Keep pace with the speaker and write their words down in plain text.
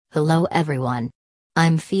Hello everyone.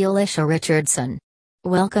 I'm Felicia Richardson.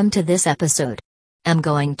 Welcome to this episode. I'm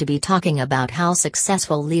going to be talking about how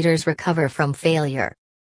successful leaders recover from failure.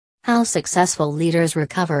 How successful leaders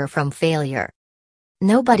recover from failure.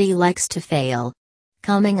 Nobody likes to fail.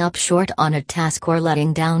 Coming up short on a task or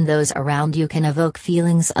letting down those around you can evoke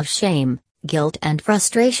feelings of shame, guilt, and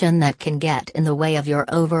frustration that can get in the way of your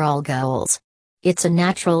overall goals. It's a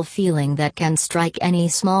natural feeling that can strike any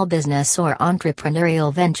small business or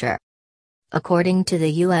entrepreneurial venture. According to the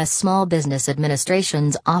U.S. Small Business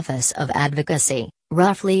Administration's Office of Advocacy,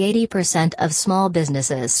 roughly 80% of small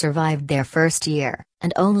businesses survived their first year,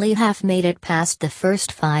 and only half made it past the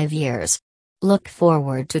first 5 years. Look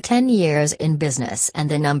forward to 10 years in business and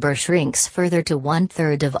the number shrinks further to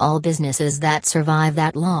 1/3 of all businesses that survive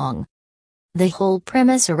that long. The whole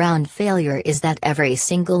premise around failure is that every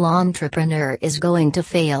single entrepreneur is going to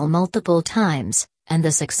fail multiple times, and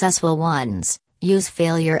the successful ones use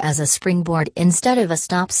failure as a springboard instead of a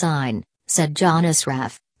stop sign, said John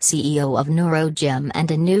Assaraf, CEO of NeuroGym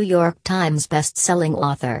and a New York Times best-selling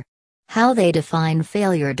author. How they define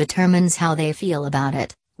failure determines how they feel about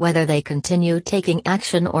it, whether they continue taking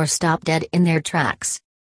action or stop dead in their tracks.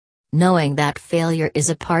 Knowing that failure is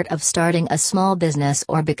a part of starting a small business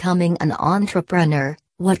or becoming an entrepreneur,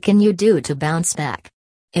 what can you do to bounce back?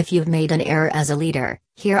 If you've made an error as a leader,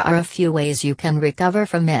 here are a few ways you can recover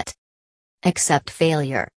from it. Accept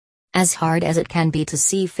failure. As hard as it can be to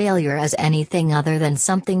see failure as anything other than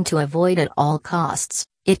something to avoid at all costs,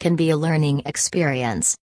 it can be a learning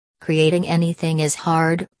experience. Creating anything is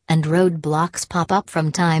hard, and roadblocks pop up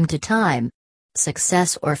from time to time.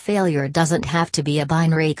 Success or failure doesn't have to be a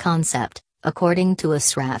binary concept, according to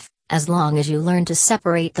Assaraf, as long as you learn to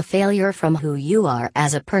separate the failure from who you are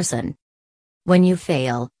as a person. When you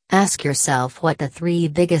fail, ask yourself what the 3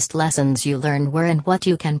 biggest lessons you learned were and what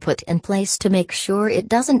you can put in place to make sure it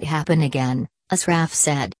doesn't happen again, Assaraf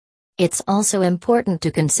said. It's also important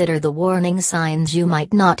to consider the warning signs you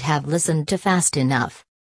might not have listened to fast enough.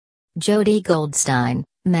 Jody Goldstein,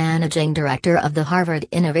 managing director of the Harvard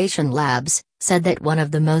Innovation Labs, said that one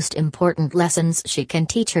of the most important lessons she can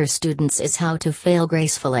teach her students is how to fail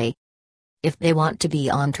gracefully. If they want to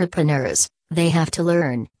be entrepreneurs, they have to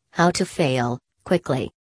learn how to fail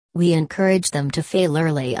quickly. We encourage them to fail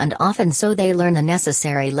early and often so they learn the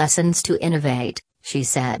necessary lessons to innovate, she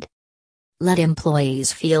said. Let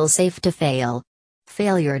employees feel safe to fail.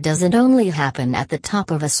 Failure doesn't only happen at the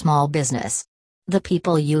top of a small business. The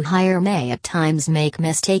people you hire may at times make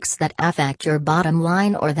mistakes that affect your bottom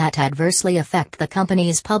line or that adversely affect the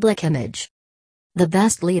company's public image. The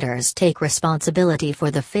best leaders take responsibility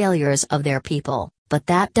for the failures of their people, but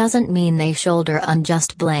that doesn't mean they shoulder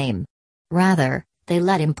unjust blame. Rather, they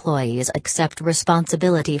let employees accept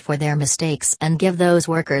responsibility for their mistakes and give those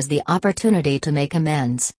workers the opportunity to make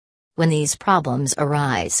amends. When these problems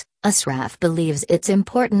arise, Assaraf believes it's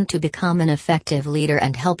important to become an effective leader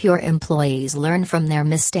and help your employees learn from their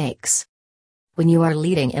mistakes. When you are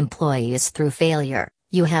leading employees through failure,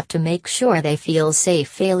 you have to make sure they feel safe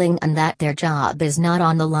failing and that their job is not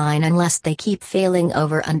on the line unless they keep failing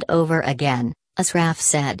over and over again, Assaraf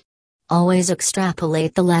said. Always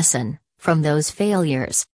extrapolate the lesson from those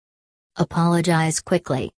failures. Apologize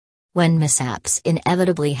quickly. When mishaps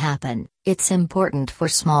inevitably happen, it's important for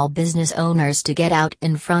small business owners to get out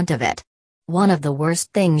in front of it. One of the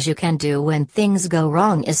worst things you can do when things go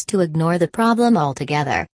wrong is to ignore the problem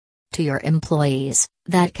altogether. To your employees,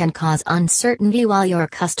 that can cause uncertainty while your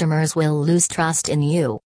customers will lose trust in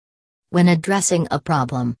you. When addressing a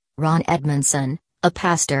problem, Ron Edmondson, a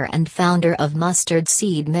pastor and founder of Mustard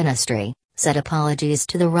Seed Ministry, said apologies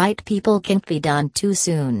to the right people can't be done too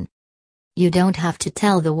soon. You don't have to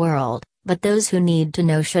tell the world, but those who need to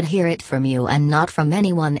know should hear it from you and not from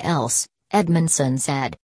anyone else, Edmondson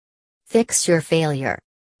said. Fix your failure.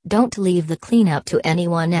 Don't leave the cleanup to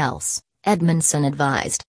anyone else, Edmondson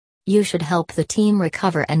advised. You should help the team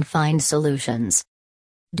recover and find solutions.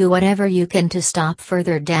 Do whatever you can to stop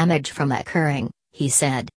further damage from occurring, he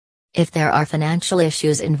said. If there are financial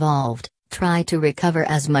issues involved, try to recover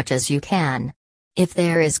as much as you can. If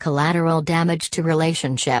there is collateral damage to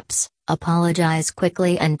relationships, apologize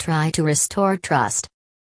quickly and try to restore trust.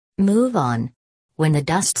 Move on. When the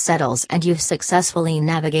dust settles and you've successfully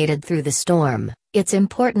navigated through the storm, it's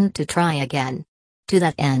important to try again. To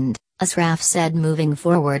that end, Assaraf said moving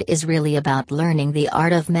forward is really about learning the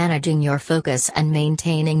art of managing your focus and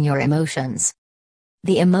maintaining your emotions.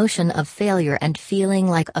 The emotion of failure and feeling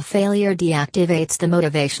like a failure deactivates the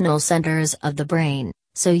motivational centers of the brain,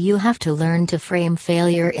 so you have to learn to frame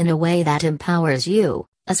failure in a way that empowers you,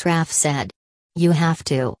 Assaraf said. You have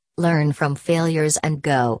to learn from failures and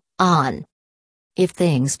go on. If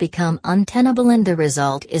things become untenable and the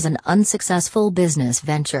result is an unsuccessful business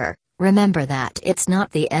venture, remember that it's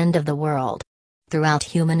not the end of the world. Throughout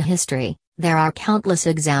human history, there are countless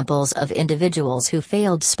examples of individuals who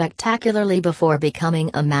failed spectacularly before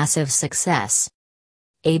becoming a massive success.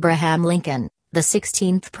 Abraham Lincoln, the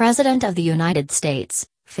 16th President of the United States,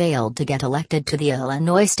 failed to get elected to the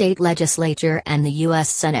Illinois state legislature and the U.S.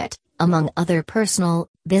 Senate, among other personal,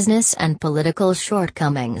 business and political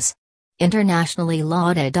shortcomings. Internationally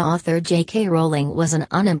lauded author J.K. Rowling was an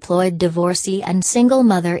unemployed divorcee and single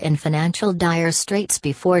mother in financial dire straits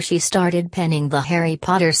before she started penning the Harry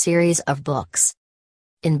Potter series of books.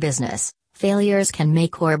 In business, failures can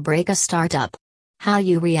make or break a startup. How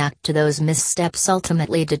you react to those missteps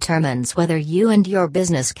ultimately determines whether you and your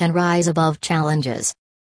business can rise above challenges.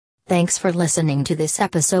 Thanks for listening to this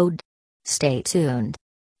episode. Stay tuned.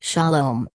 Shalom.